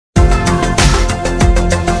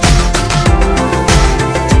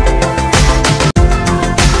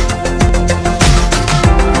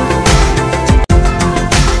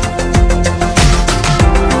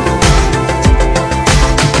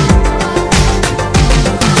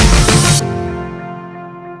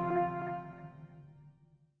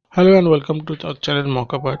Hello and welcome to our channel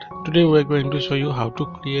Mockup Art. Today we are going to show you how to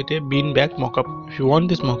create a beanbag mockup. If you want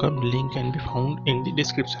this mockup, link can be found in the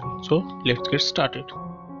description. So let's get started.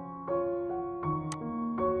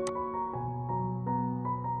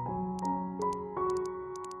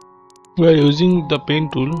 We are using the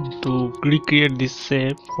pen tool to recreate this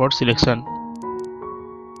shape for selection.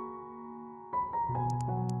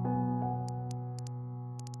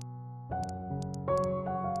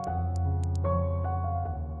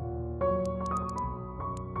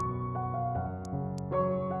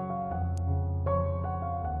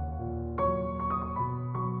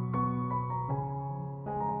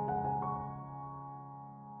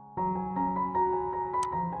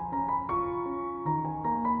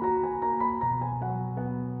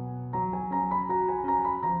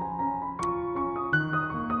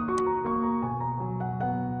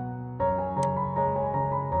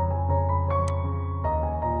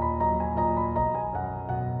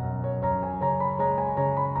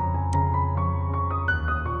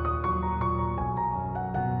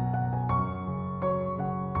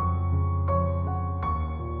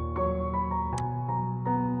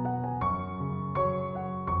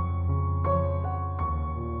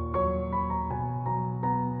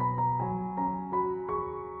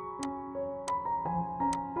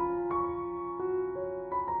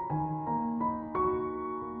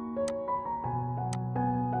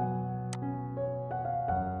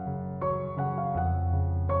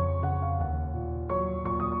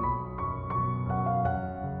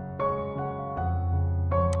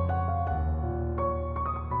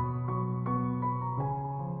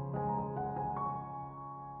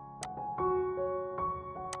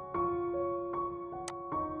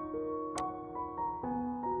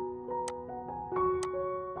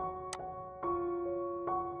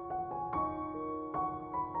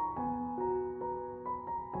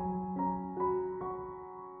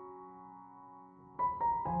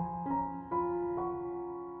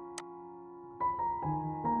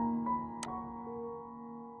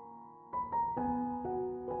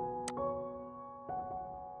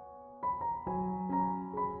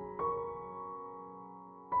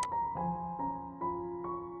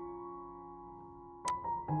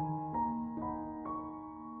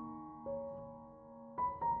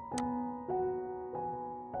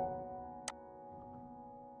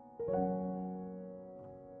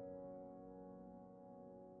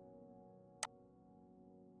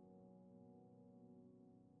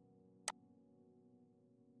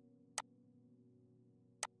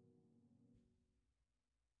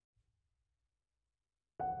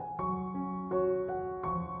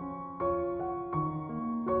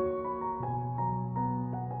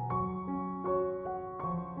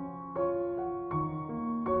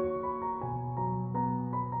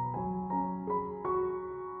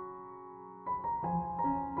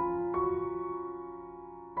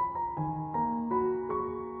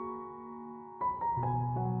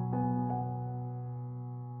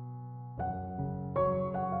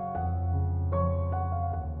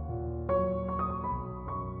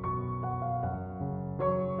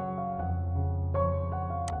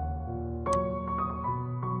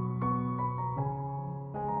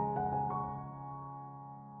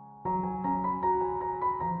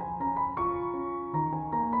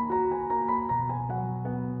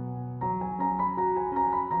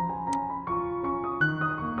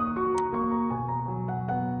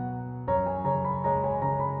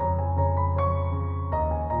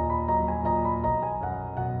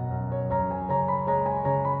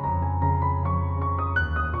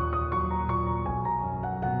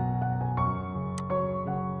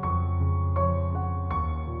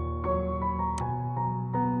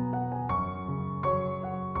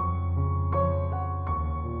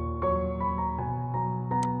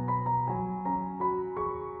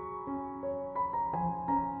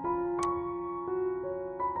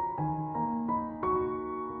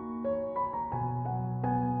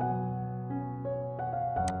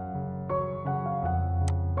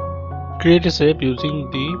 Create a shape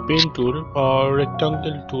using the pen tool or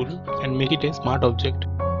rectangle tool and make it a smart object.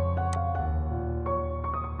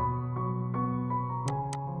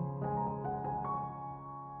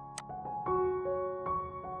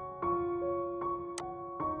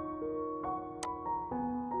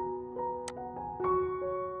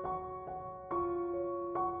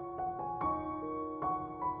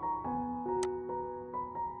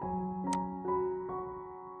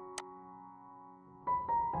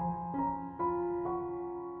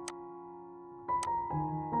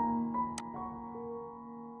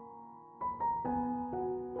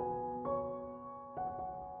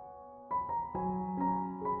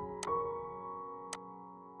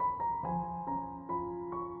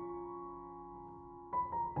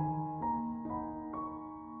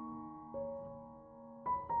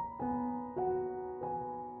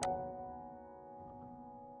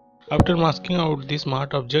 After masking out the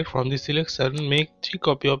smart object from the selection, make 3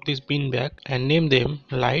 copies of this beanbag and name them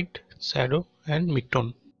light, shadow and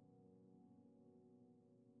midtone.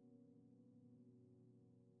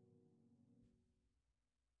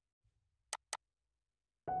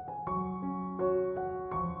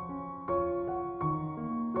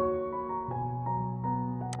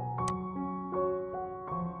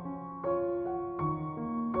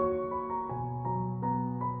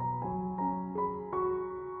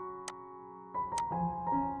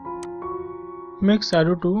 Make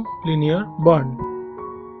shadow to linear burn.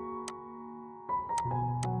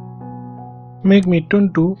 Make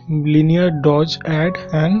midtone to linear dodge, add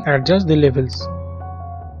and adjust the levels.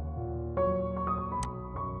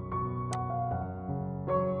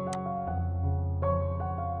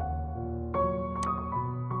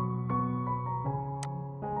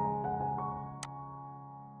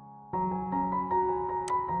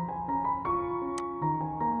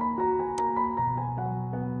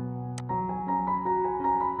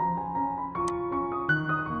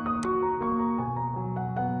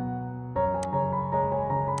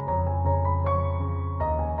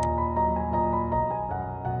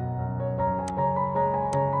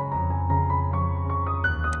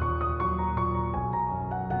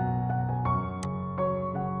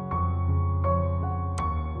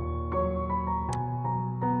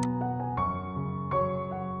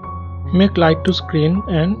 Make light to screen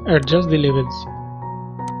and adjust the levels.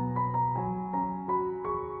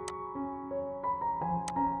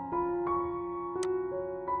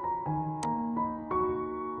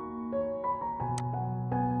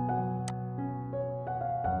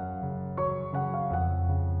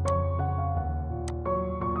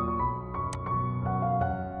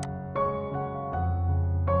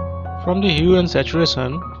 From the hue and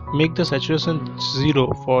saturation, make the saturation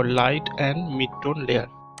 0 for light and midtone layer.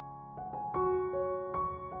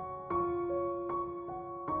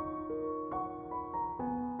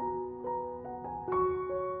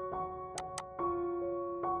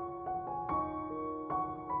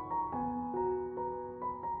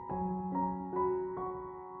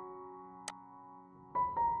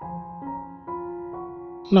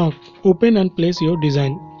 Now open and place your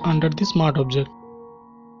design under the smart object.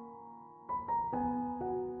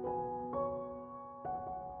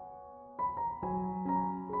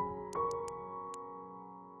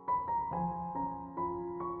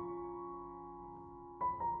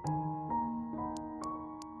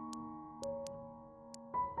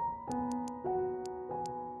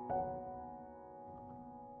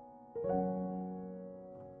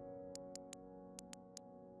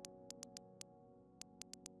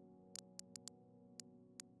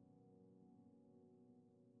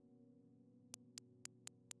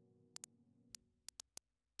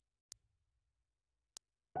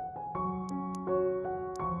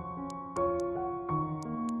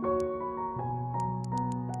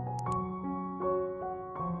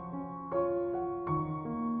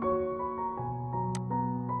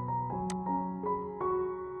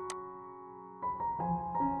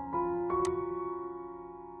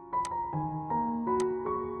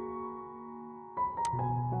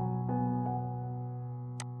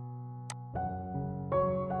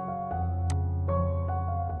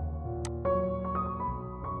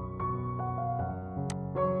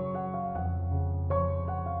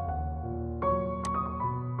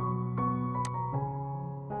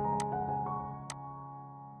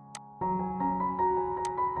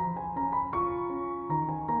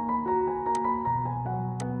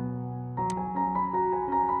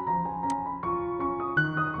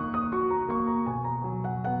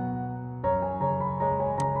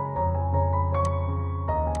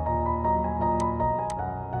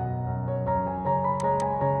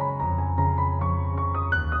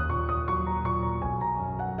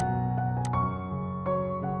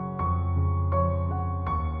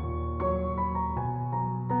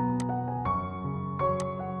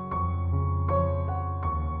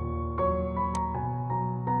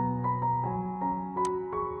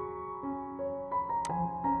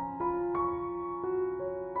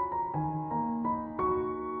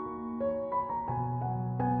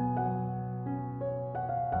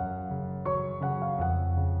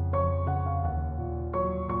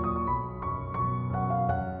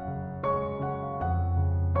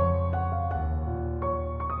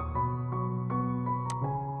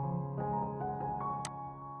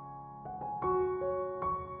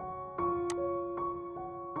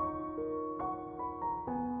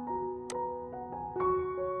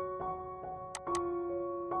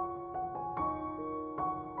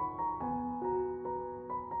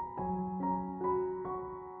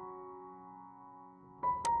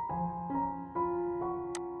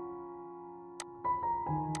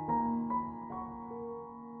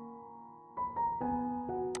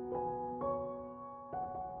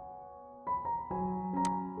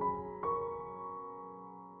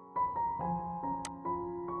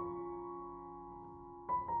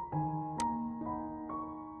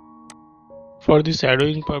 For the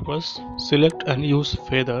shadowing purpose, select and use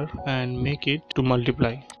feather and make it to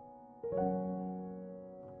multiply.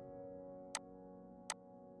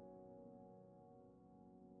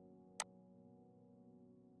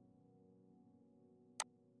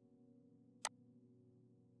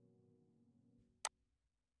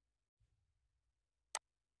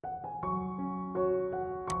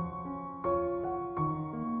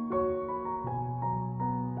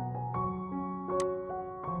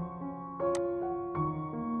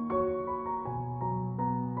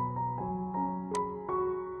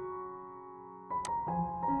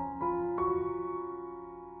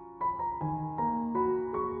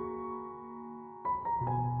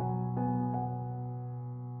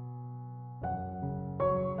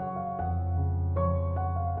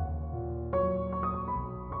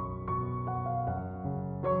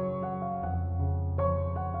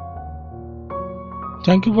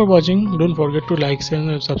 Thank you for watching. Don't forget to like, share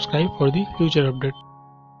and subscribe for the future update.